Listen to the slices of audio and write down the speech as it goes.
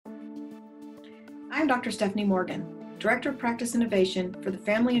I'm Dr. Stephanie Morgan, Director of Practice Innovation for the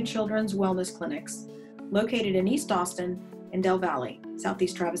Family and Children's Wellness Clinics, located in East Austin and Del Valley,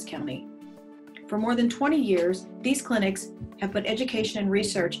 Southeast Travis County. For more than 20 years, these clinics have put education and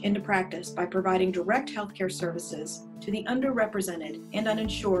research into practice by providing direct healthcare services to the underrepresented and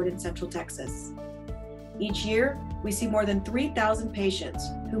uninsured in Central Texas. Each year, we see more than 3,000 patients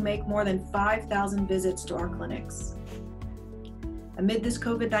who make more than 5,000 visits to our clinics. Amid this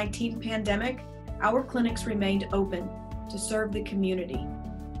COVID-19 pandemic, our clinics remained open to serve the community.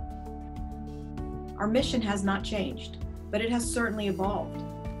 Our mission has not changed, but it has certainly evolved.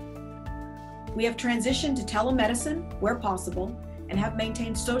 We have transitioned to telemedicine where possible and have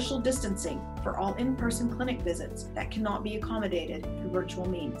maintained social distancing for all in-person clinic visits that cannot be accommodated through virtual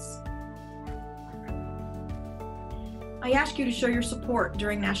means. I ask you to show your support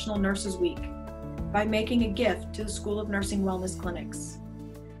during National Nurses Week by making a gift to the School of Nursing Wellness Clinics.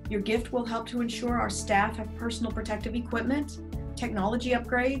 Your gift will help to ensure our staff have personal protective equipment, technology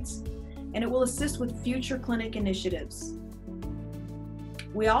upgrades, and it will assist with future clinic initiatives.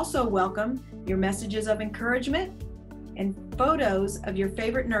 We also welcome your messages of encouragement and photos of your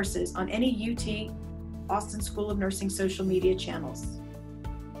favorite nurses on any UT Austin School of Nursing social media channels.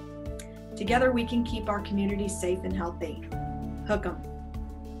 Together we can keep our community safe and healthy. Hook 'em.